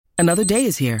Another day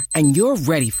is here, and you're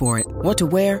ready for it. What to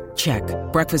wear? Check.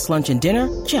 Breakfast, lunch, and dinner?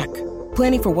 Check.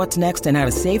 Planning for what's next and how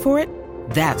to save for it?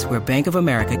 That's where Bank of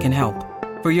America can help.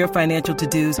 For your financial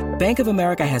to-dos, Bank of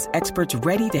America has experts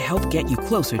ready to help get you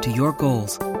closer to your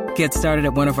goals. Get started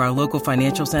at one of our local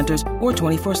financial centers or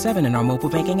 24/7 in our mobile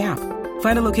banking app.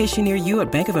 Find a location near you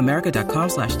at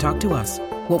bankofamerica.com/talktous.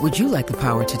 What would you like the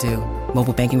power to do?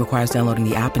 Mobile banking requires downloading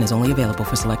the app and is only available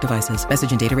for select devices. Message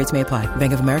and data rates may apply.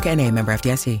 Bank of America N.A., member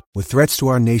FDIC. With threats to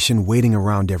our nation waiting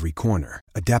around every corner,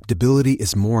 adaptability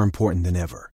is more important than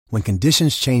ever. When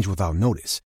conditions change without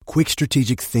notice, quick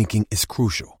strategic thinking is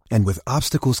crucial. And with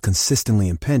obstacles consistently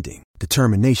impending,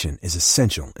 determination is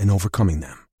essential in overcoming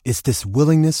them. It's this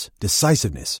willingness,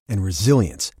 decisiveness, and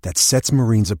resilience that sets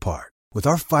Marines apart. With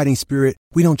our fighting spirit,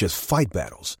 we don't just fight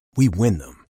battles, we win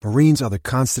them. Marines are the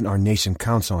constant our nation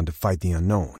counts on to fight the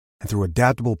unknown. And through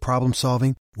adaptable problem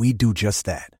solving, we do just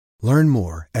that. Learn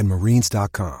more at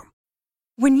marines.com.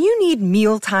 When you need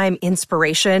mealtime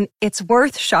inspiration, it's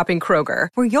worth shopping Kroger,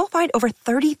 where you'll find over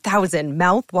 30,000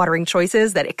 mouth-watering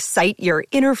choices that excite your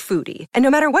inner foodie. And no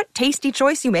matter what tasty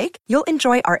choice you make, you'll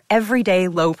enjoy our everyday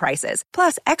low prices,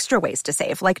 plus extra ways to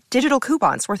save, like digital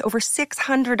coupons worth over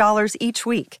 $600 each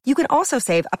week. You can also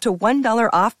save up to $1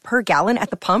 off per gallon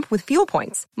at the pump with fuel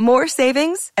points. More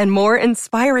savings and more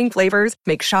inspiring flavors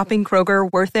make shopping Kroger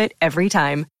worth it every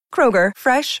time. Kroger,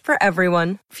 fresh for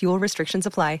everyone. Fuel restrictions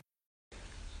apply.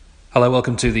 Hello,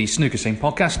 welcome to the Snooker Scene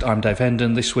podcast. I'm Dave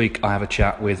Hendon. This week I have a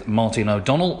chat with Martin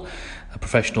O'Donnell, a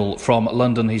professional from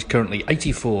London. He's currently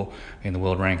 84 in the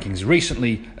world rankings,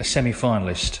 recently a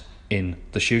semi-finalist in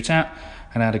the shootout,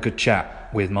 and I had a good chat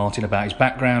with Martin about his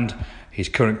background, his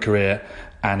current career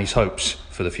and his hopes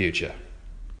for the future.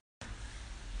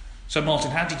 So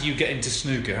Martin, how did you get into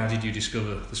snooker? How did you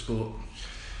discover the sport?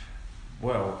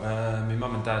 Well, my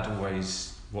mum and dad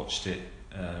always watched it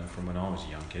from when I was a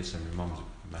young kid, so my mum's a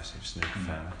massive snooker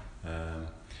fan,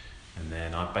 and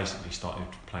then I basically started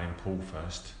playing pool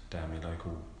first down my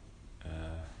local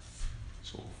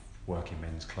sort of working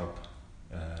men's club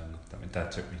that my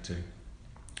dad took me to.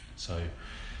 So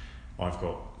I've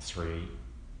got 3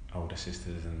 older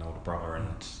sisters and an older brother,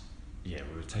 and yeah,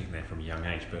 we were taken there from a young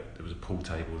age, but there was a pool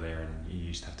table there and you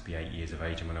used to have to be 8 years of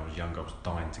age, and when I was younger I was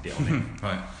dying to get on it.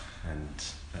 Right. And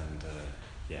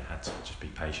had to just be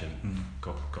patient.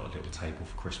 Got a little table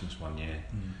for Christmas one year.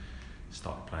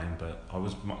 Started playing, but I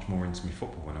was much more into my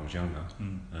football when I was younger.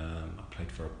 I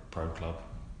played for a pro club,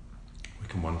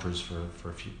 Wycombe Wanderers, for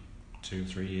a few 2 or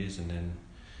 3 years, and then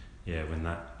when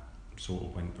that sort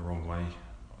of went the wrong way,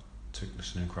 I took the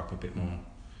snooker up a bit more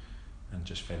and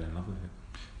just fell in love with it.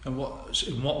 And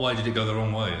in what way did it go the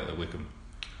wrong way at Wycombe?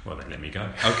 Well, they let me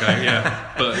go. Okay,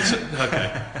 yeah, but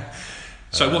okay.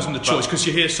 So it wasn't a choice, because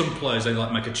you hear some players, they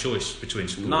make a choice between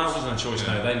sports. No, it wasn't a choice,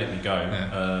 no, they let me go.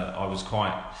 Yeah. I was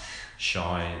quite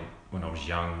shy when I was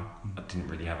young. I didn't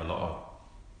really have a lot of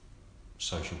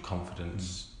social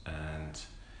confidence, and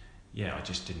I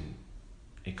just didn't,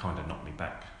 it kind of knocked me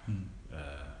back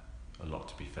a lot,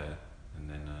 to be fair. And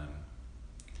then,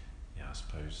 I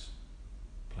suppose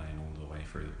playing all the way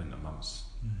through the winter months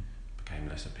became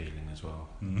less appealing as well.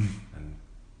 And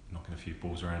knocking a few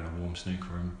balls around the warm snooker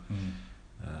room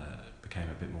became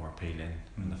a bit more appealing,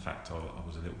 and the fact I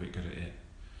was a little bit good at it,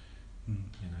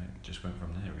 it just went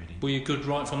from there, really. Were you good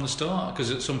right from the start?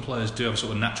 Because some players do have a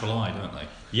sort of natural eye, don't they?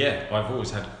 Yeah, I've always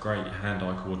had great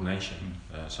hand-eye coordination,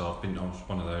 so I was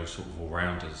one of those sort of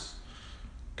all-rounders,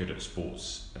 good at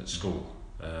sports at school,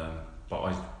 but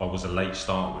I was a late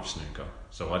starter with snooker,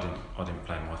 so I didn't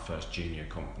play my first junior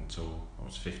comp until I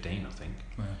was 15, I think.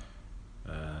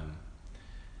 Yeah.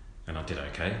 And I did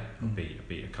okay. I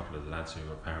beat a couple of the lads who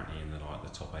were apparently in the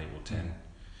top 8 or 10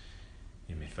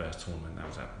 in my first tournament. That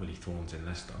was at Willie Thorne's in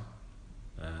Leicester,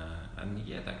 and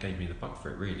that gave me the bug for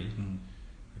it, really.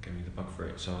 It gave me the bug for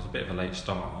it. So I was a bit of a late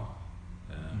starter,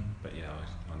 but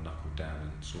I knuckled down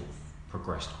and sort of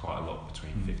progressed quite a lot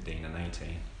between 15 and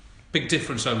 18. Big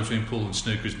difference though between pool and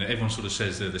snooker, isn't it? Everyone sort of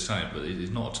says they're the same, but it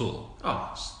is not at all. Oh,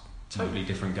 it's totally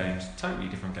different games. Totally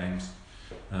different games.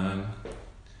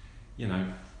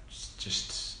 It's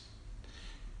just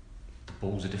the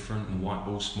balls are different. The white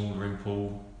ball's smaller in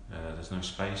pool. There's no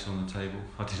space on the table.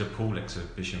 I did a pool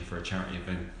exhibition for a charity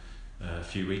event a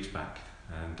few weeks back,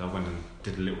 and I went and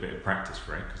did a little bit of practice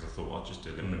for it because I thought I'd just do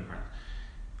a little bit of practice.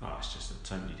 It's just a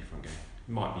totally different game.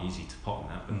 It might be easy to pot on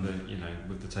that, but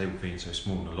with the table being so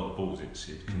small and a lot of balls, it's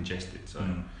congested. So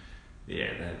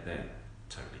they're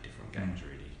totally different games,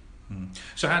 really.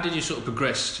 So how did you sort of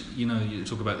progress? You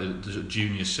talk about the sort of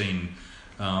junior scene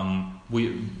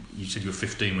You said you were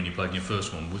 15 when you played in your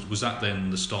first one. Was that then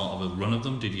the start of a run of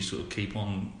them? Did you sort of keep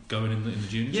on going in the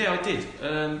juniors? Yeah, I did.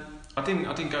 I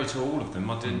didn't go to all of them.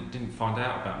 I didn't find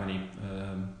out about many.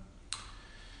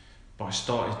 But I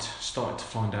started to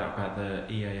find out about the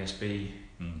EASB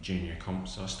junior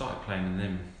comps. So I started playing in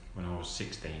them when I was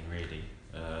 16. Really,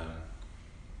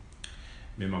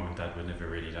 my mum and dad were never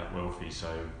really that wealthy,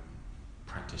 so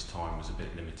practice time was a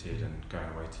bit limited, and going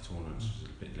away to tournaments was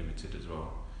a bit limited as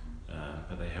well.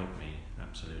 But they helped me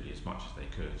absolutely as much as they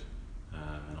could,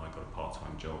 and I got a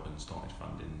part-time job and started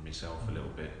funding myself a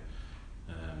little bit.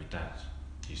 My dad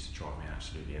used to drive me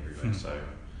absolutely everywhere, so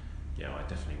yeah, I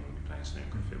definitely wouldn't be playing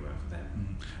snooker if it weren't for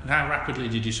them. And how rapidly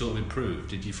did you sort of improve?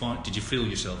 Did you feel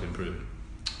yourself improving?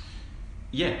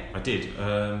 Yeah, I did.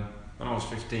 When I was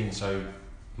 15, so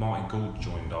Martin Gould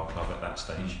joined our club at that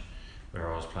stage,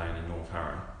 where I was playing in North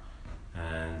Harrow,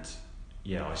 and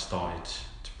yeah, I started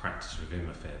to practice with him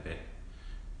a fair bit,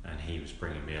 and he was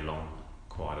bringing me along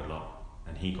quite a lot,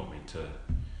 and he got me to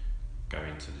go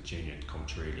into the junior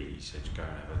comps. Really, he said, go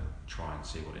and have a try and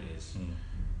see what it is.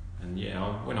 And yeah,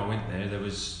 when I went there, there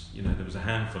was a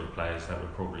handful of players that were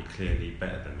probably clearly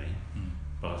better than me,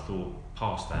 but I thought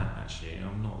past that, actually,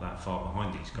 I'm not that far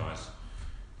behind these guys.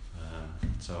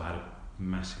 So I had a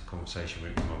massive conversation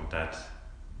with my mum and dad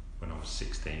when I was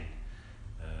 16.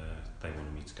 They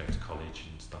wanted me to go to college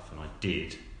and stuff, and I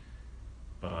did,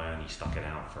 but I only stuck it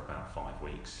out for about 5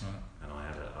 weeks. And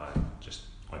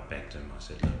I begged them. I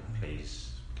said, look,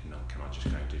 please, can I just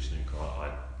go and do snooker?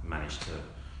 I managed to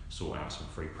sort out some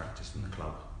free practice in the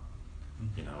club.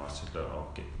 I said, look,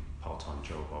 I'll get a part-time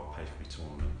job, I'll pay for my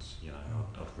tournaments,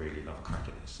 I'd really love a crack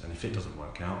at this, and if it doesn't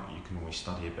work out, you can always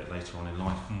study a bit later on in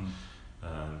life.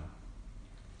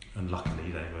 And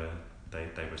luckily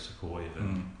they were supportive,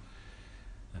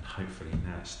 and hopefully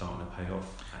now it's starting to pay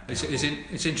off.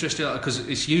 It's interesting because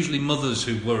it's usually mothers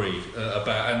who worry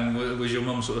about. And was your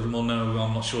mum sort of, well, no,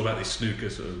 I'm not sure about this snooker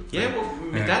sort of thing? Yeah, well,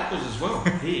 my dad was as well.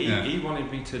 He wanted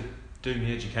me to do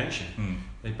my education.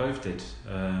 They both did.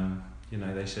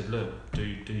 They said, look, do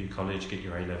your college, get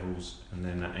your A levels, and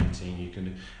then at 18 you can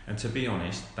do. And to be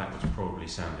honest, that was probably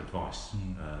sound advice.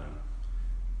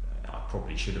 I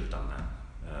probably should have done that.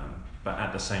 But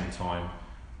at the same time,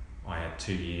 I had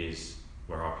 2 years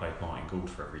where I played Martin Gould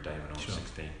for every day when I was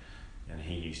 16, and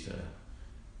he used to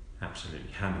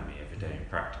absolutely hammer me every day in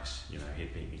practice.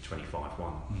 He'd beat me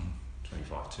 25-1,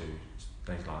 25-2,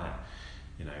 things like that.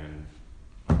 And I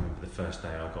remember the first day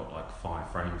I got like 5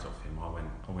 frames off him. I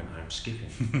went home skipping.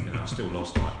 I still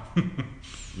lost like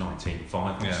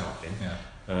 19-5 or something.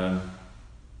 Yeah.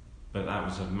 But that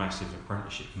was a massive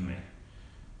apprenticeship for me,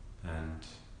 and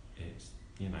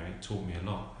it taught me a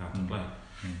lot how to play.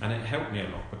 And it helped me a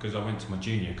lot because I went to my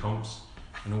junior comps,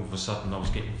 and all of a sudden I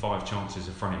was getting 5 chances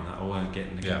of frame that I weren't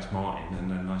getting against Martin, and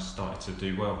then I started to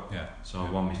do well. So I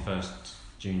won my first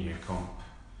junior comp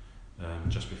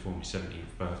just before my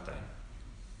 17th birthday,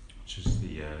 which was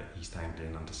the East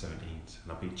Anglian under-17s,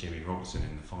 and I beat Jimmy Robertson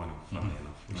in the final, funnily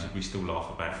enough. We still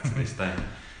laugh about it to this day,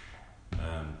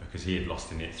 because he had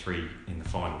lost in it 3 in the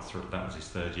final. That was his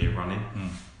 3rd year running,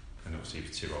 and obviously he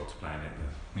was too old to play in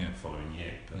it the following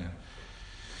year. But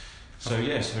so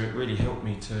it really helped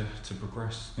me to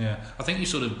progress. Yeah, I think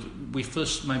we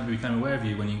first maybe became aware of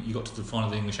you when you got to the final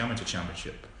of the English Amateur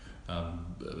Championship,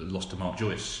 lost to Mark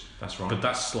Joyce. That's right. But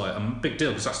that's like a big deal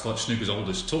because that's like snooker's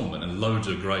oldest tournament, and loads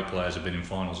of great players have been in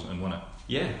finals and won it.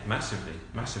 Yeah, massively.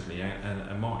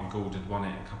 And Martin Gould had won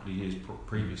it a couple of years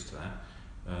previous to that.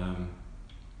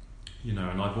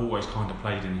 And I've always kind of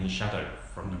played in his shadow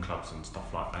from the clubs and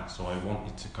stuff like that, so I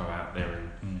wanted to go out there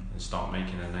and start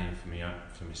making a name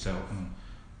for myself.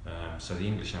 So the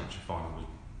English Amateur final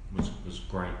was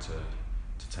great to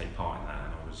take part in that,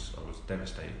 and I was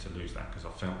devastated to lose that because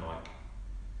I felt like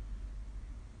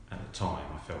at the time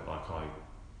I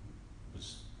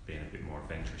was being a bit more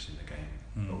adventurous in the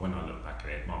game. But when I look back at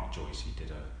it, Mark Joyce, he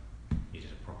did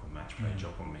a proper match play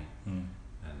job on me.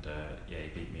 And he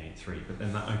beat me 8-3, but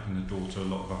then that opened the door to a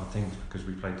lot of other things because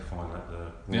we played the final at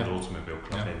the Royal Automobile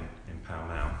Club in Pall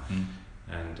Mall,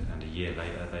 and a year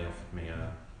later they offered me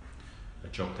a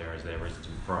job there as their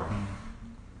resident pro,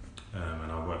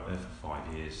 and I worked there for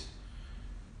 5 years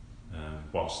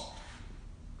whilst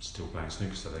still playing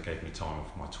snooker, so they gave me time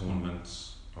off my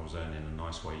tournaments. I was earning a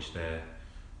nice wage there,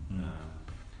 and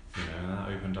that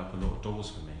opened up a lot of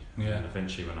doors for me. And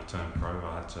eventually when I turned pro,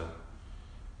 I had to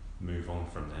move on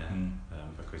from there,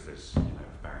 because there's,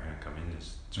 with Barry Hancombe in,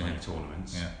 there's 20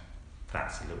 tournaments.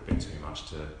 That's a little bit too much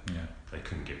they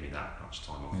couldn't give me that much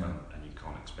time off, and you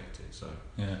can't expect it. So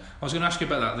I was going to ask you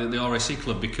about that, the RAC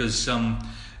club, because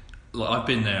like I've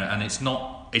been there, and it's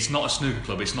not a snooker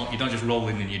club. It's not, you don't just roll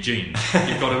in your jeans.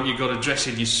 You've got to dress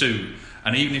in your suit,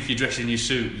 and even if you dress in your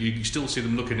suit, you still see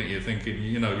them looking at you, thinking,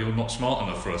 you're not smart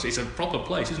enough for us. It's a proper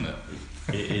place, isn't it?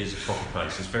 It is a proper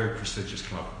place. It's a very prestigious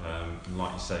club. And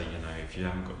like you say, if you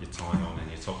haven't got your tie on and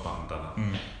your top button done up,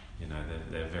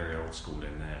 they're very old school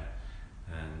in there.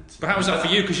 But how was that for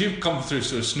you? Because you've come through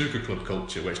sort of snooker club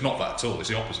culture, where it's not that at all. It's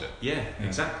the opposite. Yeah.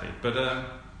 Exactly.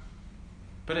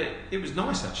 But it was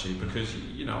nice actually, because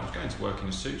I was going to work in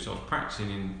a suit, so I was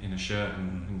practicing in a shirt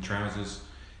and trousers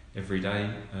every day.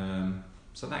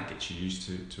 So that gets you used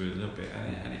to it a little bit,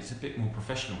 and it's a bit more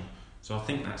professional. So I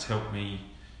think that's helped me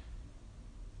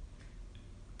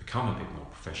become a bit more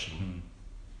professional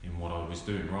in what I was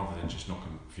doing, rather than just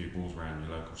knocking a few balls around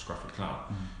your local scruffy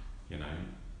club.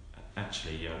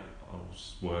 Actually, I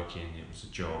was working. It was a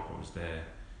job. I was there,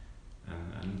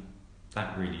 and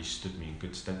that really stood me in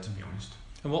good stead, to be honest.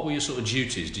 And what were your sort of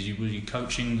duties? Were you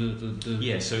coaching the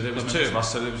Yeah, so there was two of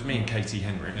us. So there was me and Katie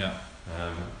Henry. Yeah.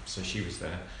 So she was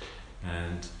there,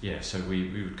 and so we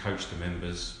would coach the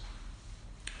members.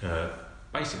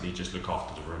 Basically, just look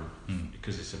after the room,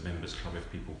 because it's a members club.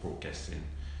 If people brought guests in,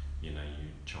 you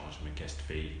charge them a guest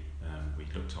fee. We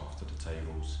looked after the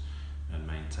tables and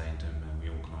maintained them, and we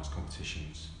organised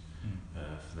competitions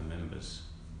for the members.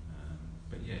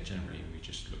 But generally we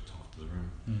just looked after the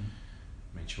room,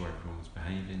 made sure everyone was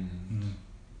behaving.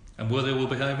 And were they all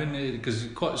behaving? Because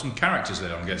quite some characters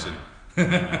there, I'm guessing.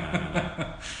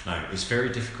 No, it's very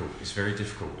difficult. It's very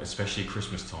difficult, especially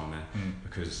Christmas time there,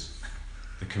 because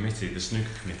the committee, the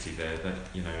snooker committee there, that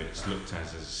it's looked at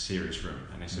as a serious room,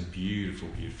 and it's a beautiful,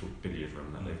 beautiful billiard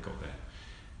room that they've got there,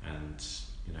 and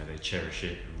they cherish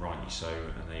it, and rightly so,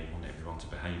 and they want everyone to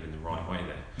behave in the right way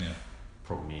there. Yeah.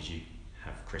 Problem is, you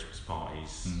have Christmas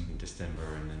parties in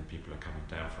December, and then people are coming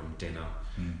down from dinner,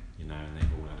 and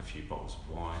they've all had a few bottles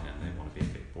of wine, and they want to be a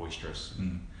bit boisterous.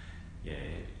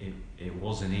 It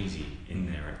wasn't easy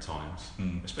in there at times,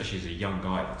 especially as a young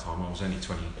guy at the time. I was only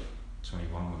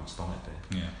 21 when I started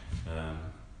there. Yeah.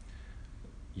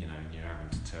 And you're having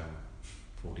to tell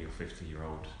 40 or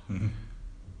 50-year-old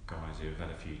guys who have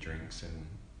had a few drinks and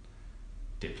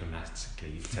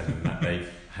diplomatically tell them that they've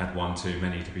had one too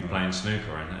many to be playing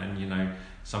snooker, and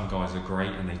some guys are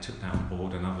great and they took that on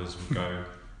board, and others would go,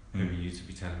 who are you to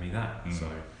be telling me that? So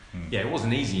it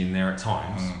wasn't easy in there at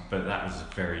times, but that was a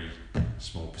very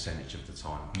small percentage of the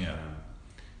time.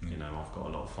 I've got a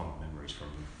lot of fond memories from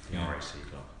the RAC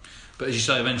club. But as you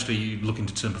say, eventually you're looking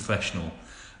to turn professional.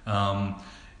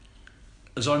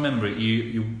 As I remember it,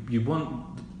 you won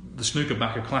the Snooker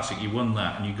Backer Classic. You won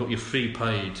that, and you got your fee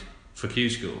paid for Q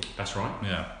School. That's right.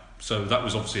 Yeah. So that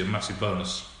was obviously a massive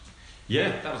bonus.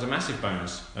 Yeah, that was a massive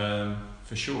bonus,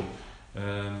 for sure.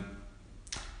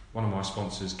 One of my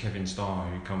sponsors, Kevin Starr,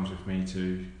 who comes with me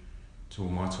to all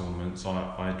my tournaments,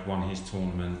 I'd won his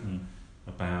tournament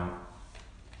about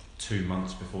 2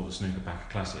 months before the Snooker Backer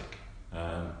Classic.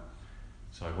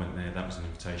 So I went there. That was an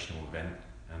invitational event,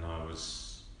 and I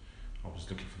was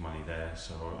looking for money there,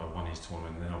 so I won his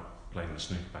tournament, and then I played in the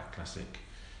Snooker Backer Classic,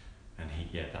 and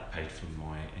that paid for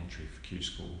my entry for Q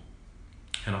School,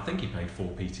 and I think he paid 4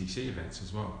 PTC events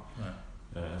as well,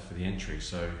 for the entry.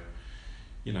 So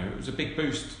it was a big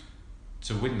boost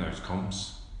to win those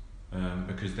comps,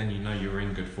 because then you're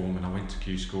in good form. And I went to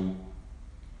Q School,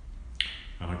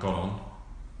 and I got on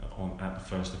at the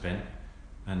first event,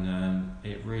 and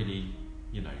it really,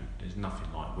 there's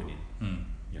nothing like winning.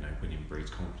 Winning breeds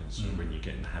confidence. So when you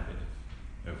get in the habit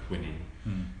of winning,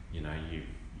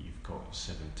 you've got a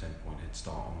 7-10 point head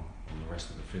start on the rest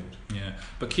of the field. Yeah,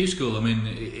 but Q School, I mean,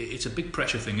 it's a big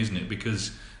pressure thing, isn't it?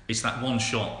 Because it's that one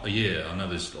shot a year. I know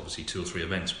there's obviously 2 or 3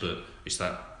 events, but it's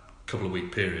that couple of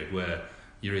week period where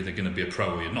you're either going to be a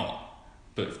pro or you're not.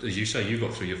 But as you say, you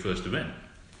got through your first event.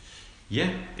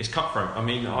 Yeah, it's cutthroat. I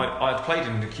mean, I had played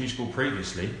in the Q School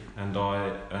previously, and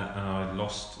I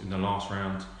lost in the last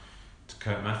round to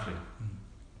Kurt Mafflin,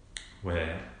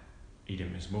 where he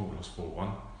didn't miss a ball, lost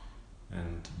 4-1,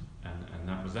 and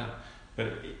that was that. But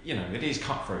it is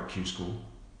cutthroat, Q School,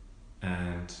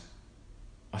 and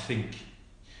I think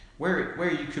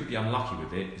where you could be unlucky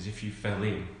with it is if you fell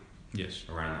in. Yes.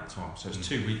 Around that time. So it's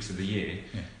 2 weeks of the year.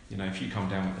 Yeah. If you come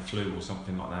down with the flu or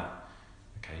something like that,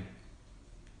 okay,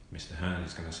 Mr. Hearn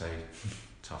is going to say,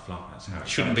 tough luck, that's how it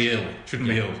Shouldn't be ill. Shouldn't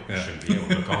be ill. Yeah. Shouldn't be ill.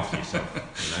 Look after yourself.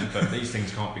 But these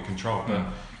things can't be controlled. But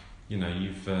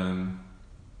you've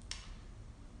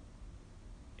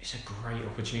it's a great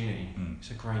opportunity.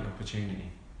 It's a great opportunity.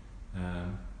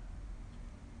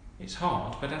 It's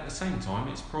hard, but at the same time,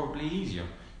 it's probably easier.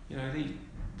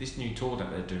 This new tour that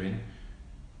they're doing,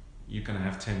 you're going to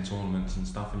have 10 tournaments and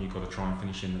stuff, and you've got to try and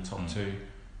finish in the top 2.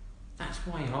 that's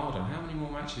way harder. How many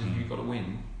more matches have you got to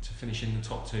win to finish in the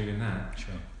top 2 in that?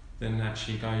 Sure. Than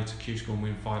actually go to Q School and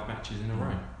win 5 matches in a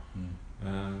row.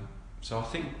 So I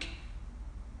think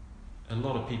a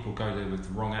lot of people go there with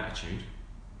the wrong attitude,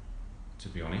 to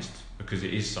be honest, because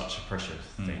it is such a pressure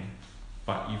thing.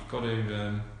 But you've got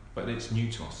to, but it's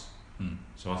new to us.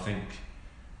 So I think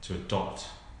to adopt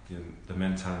the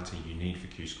mentality you need for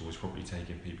Q School is probably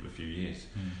taking people a few years.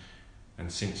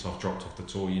 And since I've dropped off the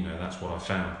tour, that's what I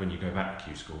found. When you go back to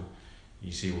Q School,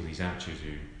 you see all these amateurs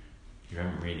who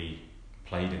haven't really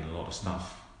played in a lot of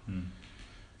stuff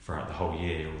throughout the whole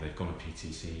year, or they've gone to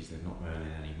PTCs, they're not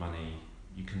earning any money.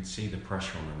 You can see the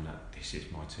pressure on them that this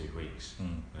is my 2 weeks.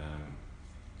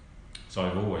 So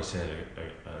I've always said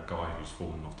a guy who's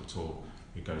fallen off the tour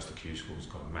who goes to Q School has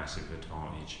got a massive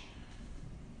advantage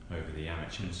over the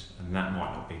amateurs, and that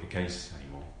might not be the case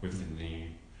anymore with the new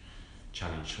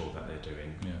challenge tour that they're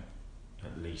doing.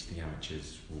 At least the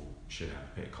amateurs should have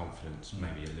a bit of confidence,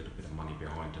 maybe a little bit of money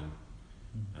behind them,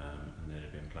 and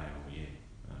they've been playing all year.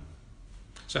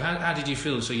 So how did you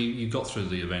feel? So you got through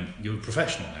the event. You're a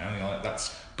professional now.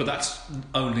 But that's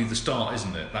only the start,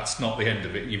 isn't it? That's not the end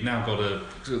of it. You've now got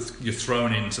you're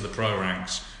thrown into the pro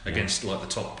ranks against like the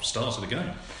top stars of the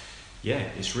game. Yeah,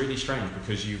 it's really strange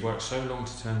because you work so long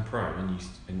to turn pro, and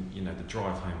the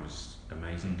drive home was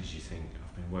amazing because you think,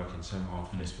 I've been working so hard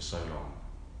for this for so long,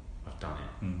 I've done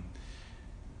it.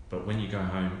 But when you go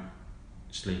home,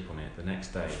 sleep on it, the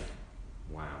next day,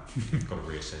 wow, you've got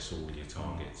to reassess all your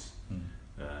targets,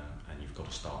 and you've got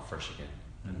to start fresh again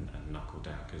and knuckle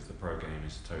down, because the pro game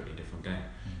is a totally different game.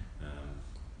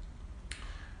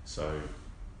 So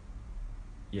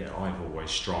yeah, I've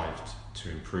always strived to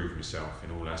improve myself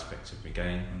in all aspects of my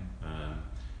game.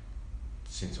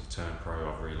 Since I've turned pro,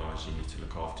 I've realised you need to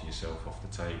look after yourself off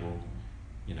the table.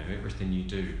 Everything you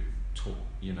do,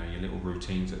 your little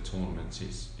routines at tournaments,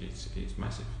 it's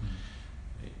massive.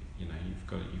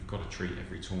 You've got to treat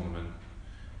every tournament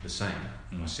the same.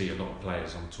 I see a lot of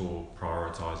players on tour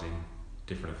prioritising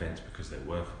different events because they're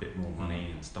worth a bit more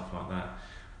money and stuff like that.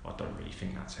 I don't really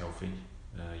think that's healthy.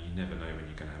 You never know when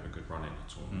you're going to have a good run in a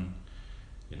tournament.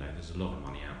 There's a lot of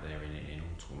money out there in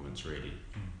all tournaments, really.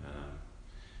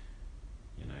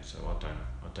 So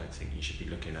I don't think you should be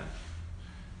looking at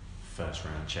first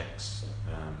round checks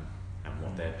and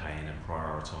what they're paying and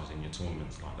prioritising your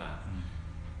tournaments like that.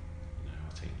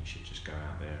 I think you should just go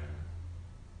out there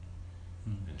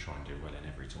and try and do well in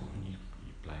every tournament you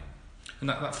play. And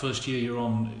that first year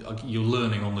you're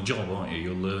learning on the job, aren't you?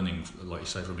 You're learning, like you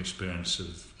say, from experience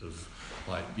of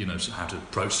like, how to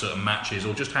approach certain matches,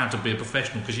 or just how to be a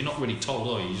professional, because you're not really told,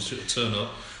 are you? You just sort of turn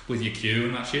up with your cue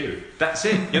and that's you. That's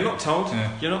it. You're not told.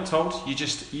 You're not told. You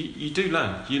just you do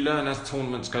learn. You learn as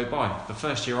tournaments go by. The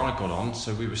first year I got on,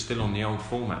 so we were still on the old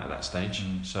format at that stage.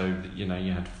 So you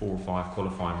had 4 or 5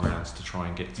 qualifying rounds to try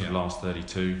and get to the last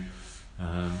 32,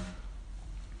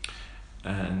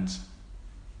 and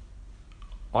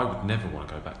I would never want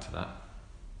to go back to that.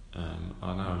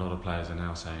 I know a lot of players are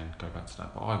now saying go back to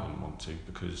that, but I wouldn't want to,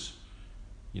 because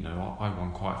I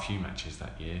won quite a few matches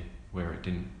that year where it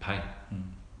didn't pay.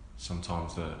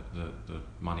 Sometimes the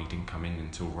money didn't come in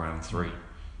until round 3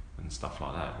 and stuff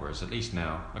like that, whereas at least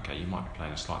now, okay, you might be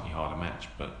playing a slightly harder match,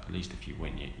 but at least if you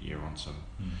win, you're on some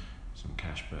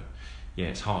cash. But yeah,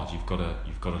 it's hard. You've got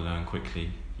to learn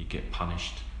quickly. You get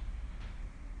punished,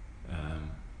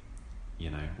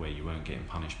 where you weren't getting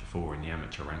punished before in the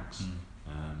amateur ranks.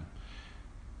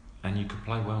 And you could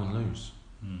play well and lose,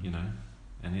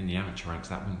 and in the amateur ranks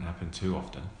that wouldn't happen too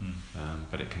often,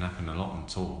 but it can happen a lot on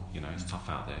tour. It's tough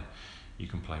out there. You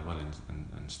can play well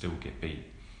and still get beat,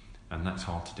 and that's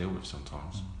hard to deal with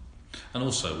sometimes. And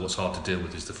also what's hard to deal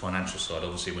with is the financial side.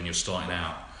 Obviously when you're starting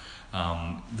out,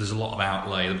 there's a lot of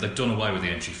outlay. They've done away with the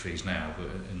entry fees now, but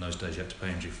in those days you had to pay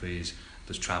entry fees.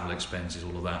 There's travel expenses,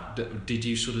 all of that. Did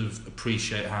you sort of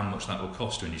appreciate how much that would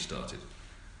cost when you started?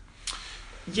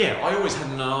 Yeah, I always had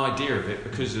an idea of it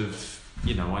because of,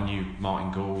 I knew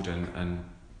Martin Gould, and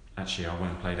actually I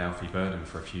went and played Alfie Burden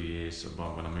for a few years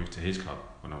when I moved to his club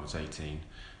when I was 18.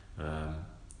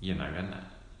 And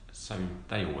so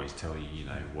they always tell you,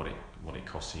 what it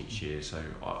costs each year. So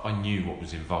I knew what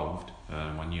was involved.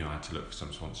 I knew I had to look for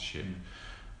some sponsorship.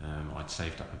 I'd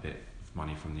saved up a bit of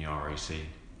money from the RAC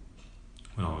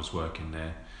when I was working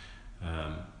there.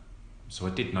 So I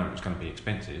did know it was going to be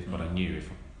expensive, but I knew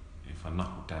if I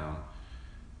knuckled down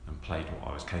and played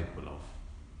what I was capable of,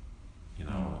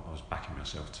 I was backing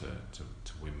myself to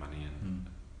win money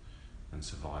and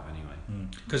survive anyway.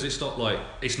 Because it's not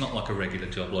like a regular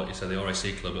job, like you say, the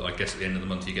RAC club. I guess at the end of the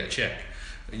month you get a cheque.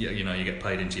 You get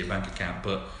paid into your bank account.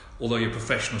 But although you're a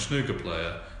professional snooker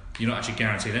player, you're not actually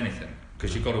guaranteed anything,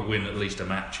 because you've got to win at least a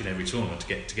match in every tournament to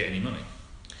get any money.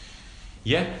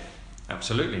 Yeah,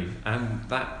 absolutely, and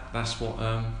that's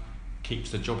what keeps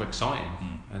the job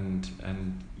exciting,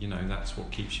 and you know, that's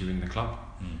what keeps you in the club.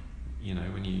 You know,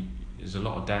 there's a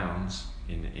lot of downs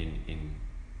in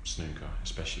snooker,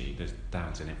 especially. There's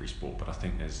downs in every sport, but I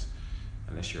think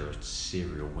unless you're a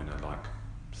serial winner like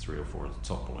 3 or 4 of the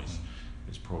top boys,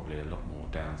 there's probably a lot more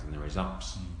downs than there is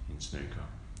ups in snooker.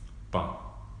 But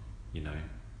you know,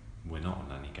 we're not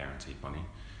on any guaranteed money,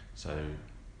 so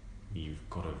you've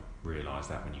got to realise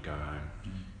that when you go home.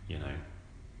 You know,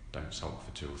 don't sulk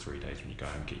for 2 or 3 days when you go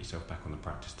home. Get yourself back on the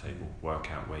practice table, work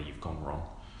out where you've gone wrong,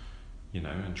 you know,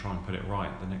 and try and put it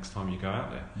right the next time you go out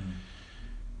there.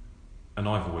 And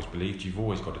I've always believed you've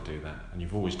always got to do that, and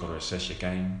you've always got to assess your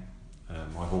game.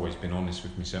 I've always been honest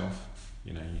with myself.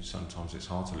 You know, sometimes it's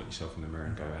hard to look yourself in the mirror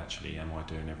and go, actually, am I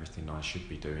doing everything I should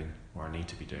be doing or I need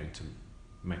to be doing to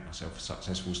make myself a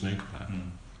successful snooker player?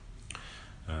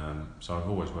 So I've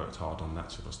always worked hard on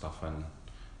that sort of stuff, and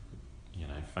you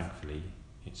know, thankfully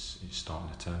it's starting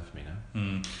to turn for me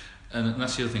now. And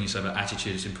that's the other thing you say about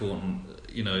attitude. It's important.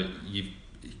 You know, you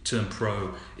turn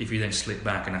pro. If you then slip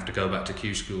back and have to go back to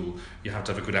Q school, you have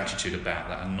to have a good attitude about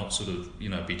that and not sort of, you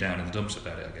know, be down in the dumps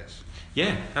about it, I guess.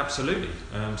 Yeah, absolutely.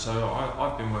 So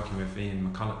I've been working with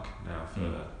Ian McCulloch now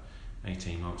for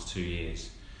 18 months, 2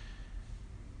 years.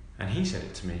 And he said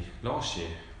it to me last year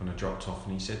when I dropped off,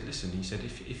 and he said, listen, he said,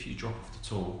 if you drop off the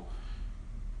tour,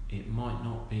 it might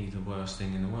not be the worst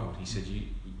thing in the world. He said,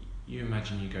 you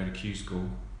imagine you go to Q school,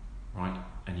 right,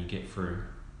 and you get through,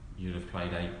 you'd have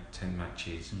played 8-10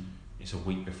 matches, it's a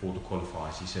week before the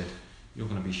qualifiers. He said, you're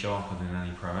going to be sharper than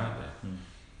any pro out there.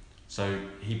 So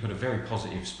he put a very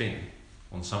positive spin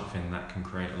on something that can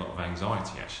create a lot of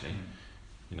anxiety, actually.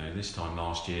 You know, this time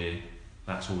last year,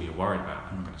 that's all you're worried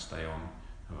about. Am I going to stay on?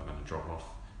 Am I going to drop off?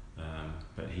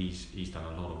 But he's done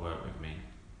a lot of work with me,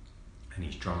 and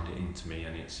he's drummed it into me,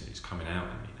 and it's coming out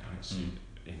in me now. It's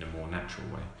in a more natural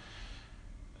way.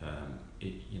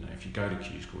 You know, if you go to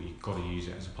Q school, you've got to use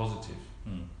it as a positive.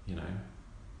 You know,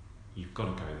 you've got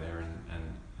to go there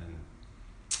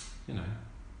and you know,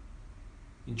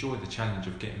 enjoy the challenge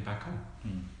of getting back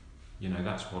on. You know,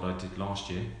 that's what I did last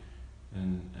year,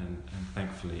 and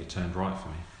thankfully it turned right for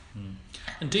me.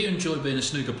 And do you enjoy being a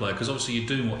snooker player? Because obviously you're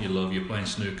doing what you love, you're playing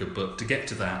snooker, but to get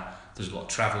to that, there's a lot of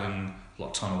travelling, a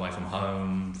lot of time away from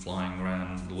home, flying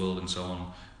around the world and so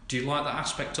on. Do you like that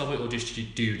aspect of it, or do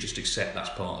you just accept that's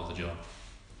part of the job?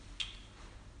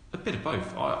 A bit of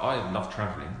both. I love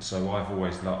travelling, so I've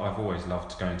always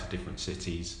loved going to different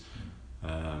cities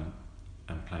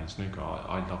and playing snooker.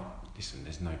 I love. Listen,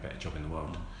 there's no better job in the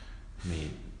world.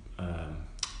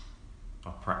 I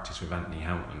practiced with Anthony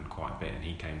Hamilton quite a bit, and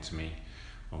he came to me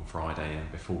on Friday,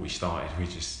 and before we started, we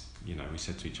just, you know, we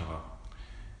said to each other,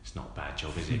 it's not a bad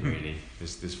job, is it really?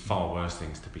 There's far worse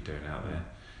things to be doing out there,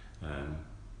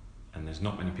 and there's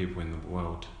not many people in the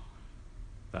world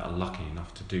that are lucky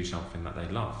enough to do something that they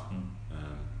love.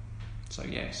 So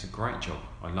yeah, it's a great job.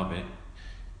 I love it.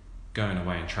 Going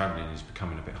away and travelling is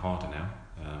becoming a bit harder now.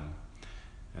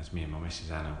 As me and my missus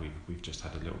Anna, we've just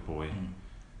had a little boy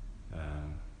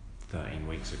 13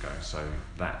 weeks ago, so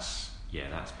that's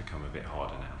become a bit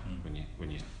harder now.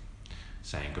 When you're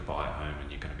saying goodbye at home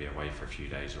and you're going to be away for a few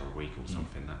days or a week or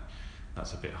something,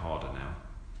 that's a bit harder now.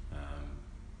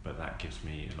 But that gives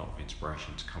me a lot of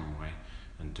inspiration to come away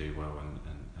and do well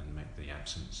and make the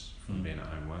absence from being at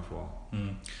home worthwhile.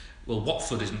 Well,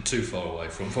 Watford isn't too far away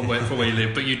from where you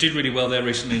live, but you did really well there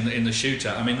recently in the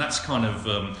shootout. I mean, that's kind of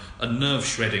a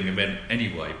nerve-shredding event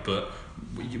anyway, but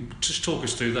you just talk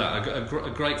us through that. A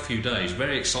great few days,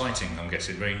 very exciting, I'm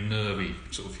guessing, very nervy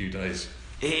sort of few days.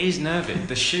 It is nervy.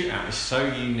 The shootout is so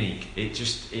unique.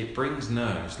 It brings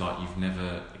nerves like you've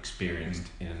never experienced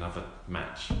in another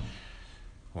match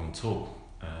on tour.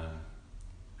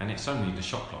 And it's only the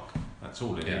shot clock. That's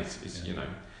all it is. It's, you know,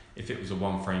 if it was a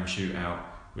one-frame shootout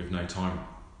with no time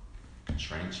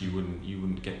constraints, you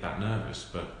wouldn't get that nervous.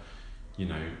 But you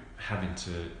know, having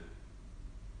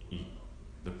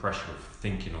the pressure of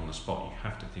thinking on the spot, you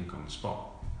have to think on the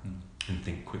spot and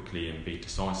think quickly and be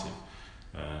decisive.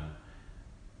 That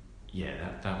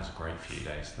was a great few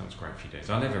days.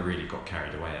 I never really got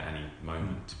carried away at any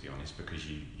moment, to be honest, because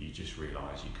you just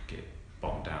realise you could get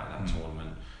bombed out of that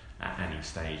tournament at any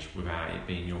stage without it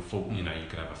being your fault. You know, you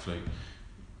could have a fluke.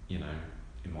 You know,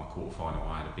 in my quarter-final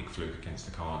I had a big fluke against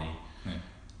the Carney,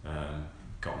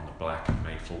 got on the black and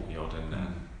made 40 odd,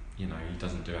 and you know, he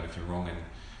doesn't do anything wrong, and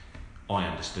I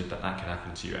understood that could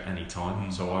happen to you at any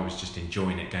time. So I was just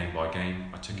enjoying it game by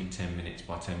game. I took it 10 minutes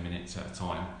by 10 minutes at a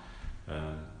time.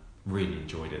 Really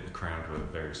enjoyed it. The crowd were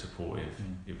very supportive.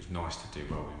 It was nice to do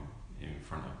well in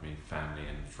front of me, family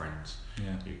and friends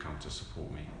who come to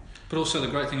support me. But also the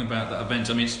great thing about that event,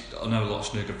 I mean, I know a lot of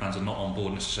snooker fans are not on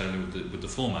board necessarily with the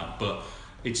format, but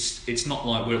it's not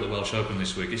like we're at the Welsh Open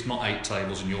this week. It's not 8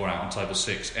 tables and you're out on table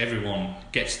 6. Everyone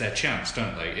gets their chance,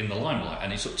 don't they, in the limelight,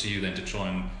 and it's up to you then to try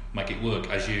and make it work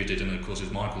as you did, and of course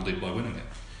as Michael did by winning it.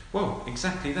 Well,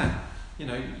 exactly that. You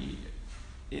know,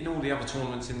 in all the other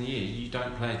tournaments in the year, you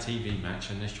don't play a TV match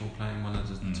unless you're playing one of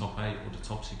the top 8 or the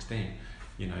top 16.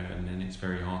 You know, and then it's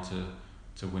very hard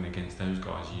to win against those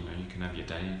guys. You know, you can have your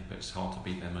day, but it's hard to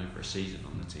beat them over a season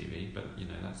on the TV. But you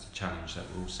know, that's the challenge that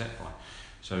we're all set by.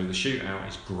 So the shootout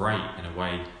is great in a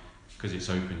way because it's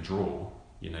open draw.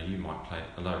 You know, you might play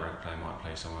a lower ranked player might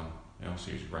play someone else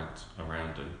who's ranked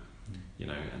around them. You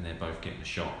know, and they're both getting a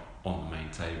shot on the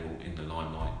main table in the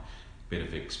limelight. Bit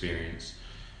of experience.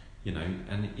 You know,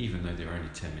 and even though they're only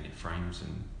 10-minute frames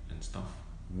and stuff,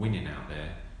 winning out there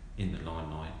in the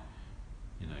limelight,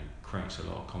 you know, creates a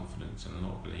lot of confidence and a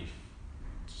lot of belief.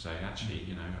 So actually,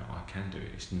 you know, I can do it.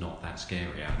 It's not that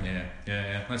scary out there.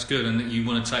 Yeah, that's good. And you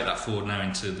want to take that forward now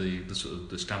into the sort of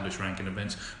the established ranking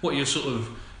events. What are your sort of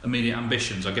immediate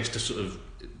ambitions? I guess to sort of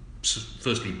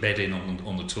firstly bed in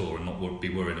on the tour and not be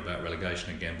worrying about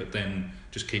relegation again, but then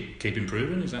just keep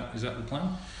improving. Is that the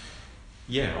plan?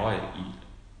 Yeah,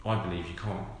 I believe you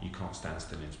can't stand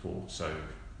still in sport. So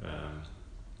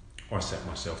I set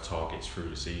myself targets through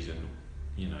the season.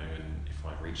 You know, and if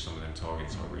I reach some of them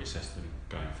targets, I reassess them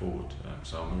going forward.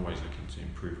 So I'm always looking to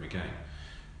improve my game.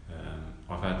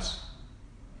 I've had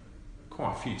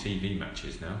quite a few TV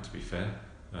matches now, to be fair,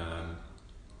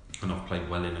 and I've played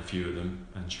well in a few of them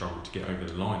and struggled to get over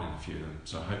the line in a few of them.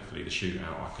 So hopefully the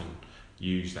shootout, I can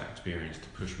use that experience to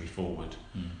push me forward.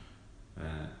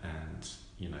 And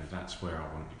you know, that's where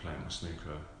I want to be playing my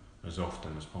snooker as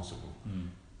often as possible.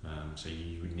 So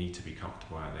you need to be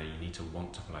comfortable out there. You need to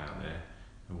want to play out there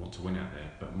and want to win out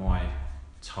there. But my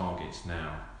targets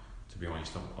now, to be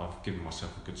honest, I've given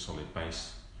myself a good solid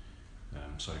base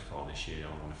so far this year.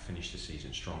 I want to finish the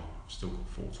season strong. I've still got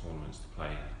 4 tournaments to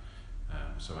play,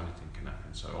 so anything can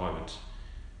happen. So I would,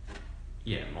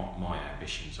 my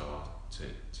ambitions are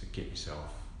to get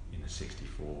myself in the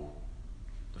 64,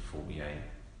 the 48,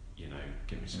 you know,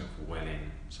 get myself well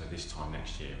in. So this time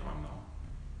next year, I'm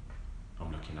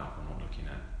looking up. I'm not looking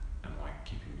at am I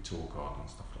keeping my tour card and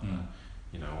stuff like that.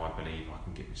 You know, I believe I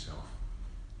can get myself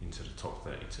into the top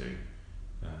 32,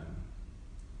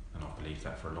 and I've believed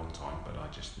that for a long time. But I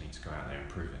just need to go out there and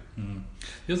prove it.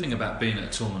 The other thing about being at a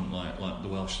tournament like the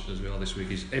Welsh as we are this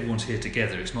week is everyone's here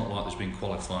together. It's not like there's been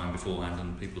qualifying beforehand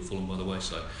and people have fallen by the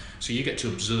wayside. So you get to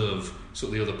observe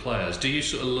sort of the other players. Do you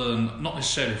sort of learn, not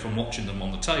necessarily from watching them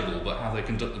on the table, but how they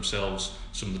conduct themselves,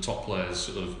 some of the top players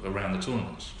sort of around the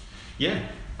tournaments? Yeah,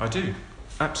 I do,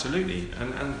 absolutely,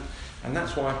 and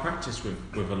that's why I practice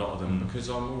with a lot of them, because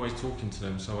I'm always talking to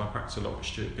them. So I practice a lot with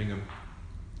Stuart Bingham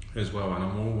as well, and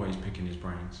I'm always picking his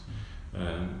brains,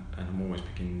 and I'm always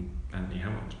picking Anthony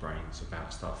Hamilton's brains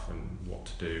about stuff and what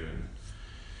to do, and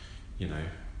you know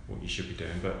what you should be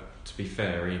doing. But to be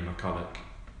fair, Ian McCulloch,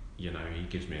 you know, he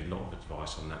gives me a lot of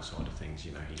advice on that side of things.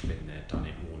 You know, he's been there, done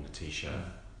it, worn the t-shirt.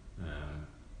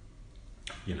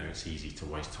 You know, it's easy to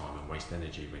waste time and waste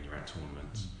energy when you're at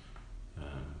tournaments,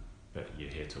 but you're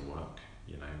here to work.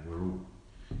 You know, we're all,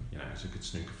 you know, it's a good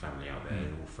snooker family out there.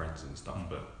 We're all friends and stuff,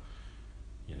 but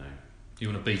you know, you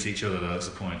want to beat each other though. That's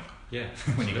the point. Yeah,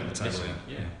 when you got the table.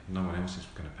 No one else is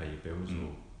going to pay your bills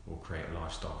or create a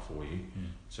lifestyle for you.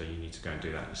 So you need to go and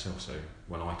do that yourself. So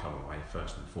when I come away,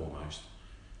 first and foremost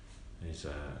is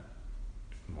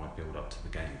my build up to the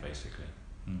game, basically.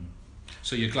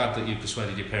 So you're glad that you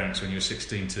persuaded your parents when you were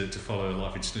 16 to follow a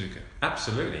life in snooker?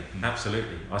 Absolutely.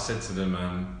 I said to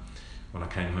them when I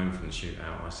came home from the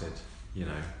shootout, I said, you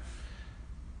know,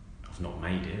 I've not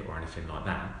made it or anything like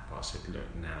that, but I said,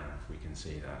 look, now if we can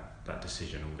see that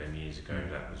decision all them years ago,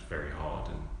 that was very hard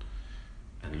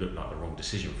and looked like the wrong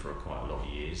decision for quite a lot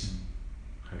of years.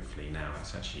 Hopefully now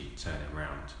it's actually turning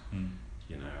around,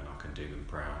 you know, and I can do them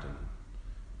proud,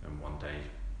 and one day,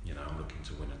 you know, I'm looking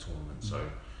to win a tournament. So,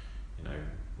 you know,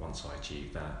 once I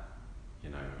achieve that, you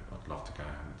know, I'd love to go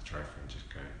home with the trophy and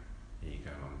just go, here you go,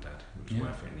 Mum and Dad. It was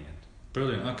worth it in the end.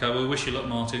 Brilliant. Okay, well, we wish you luck,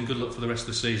 Martin. Good luck for the rest of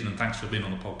the season, and thanks for being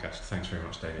on the podcast. Thanks very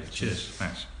much, David. Cheers.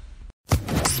 Thanks.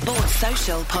 Sports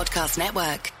Social Podcast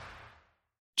Network.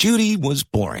 Judy was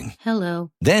boring.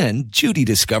 Hello. Then Judy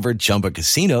discovered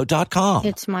ChumbaCasino.com.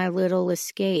 It's my little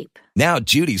escape. Now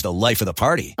Judy's the life of the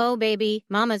party. Oh, baby,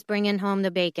 mama's bringing home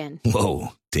the bacon.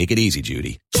 Whoa, take it easy,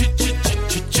 Judy.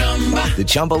 The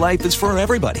Chumba life is for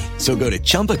everybody. So go to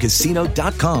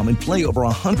ChumbaCasino.com and play over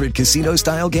 100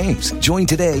 casino-style games. Join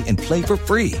today and play for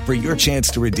free for your chance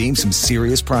to redeem some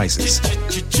serious prizes.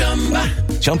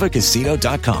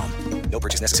 ChumbaCasino.com. No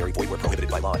purchase necessary. Void where prohibited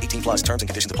by law. 18 plus terms and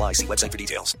conditions apply. See website for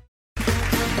details.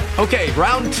 Okay,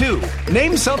 round two.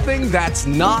 Name something that's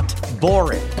not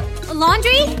boring. A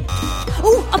laundry?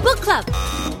 Ooh, a book club.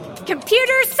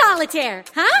 Computer solitaire,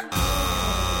 huh?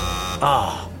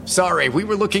 Ah, sorry, we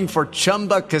were looking for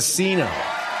Chumba Casino.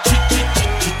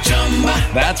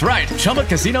 That's right,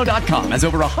 ChumbaCasino.com has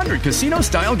over 100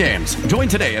 casino-style games. Join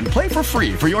today and play for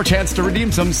free for your chance to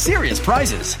redeem some serious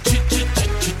prizes.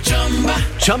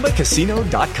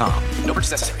 ChumbaCasino.com. No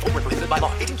purchase necessary. Void where prohibited by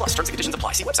law. 18 plus terms and conditions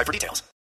apply. See website for details.